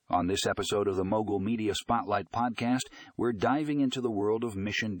On this episode of the Mogul Media Spotlight podcast, we're diving into the world of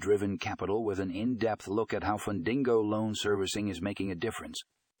mission-driven capital with an in-depth look at how Fundingo loan servicing is making a difference.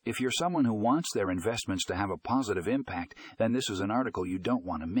 If you're someone who wants their investments to have a positive impact, then this is an article you don't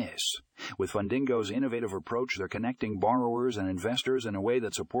want to miss. With Fundingo's innovative approach, they're connecting borrowers and investors in a way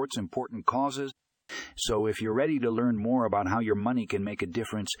that supports important causes. So if you're ready to learn more about how your money can make a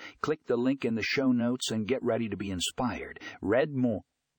difference, click the link in the show notes and get ready to be inspired. Read more.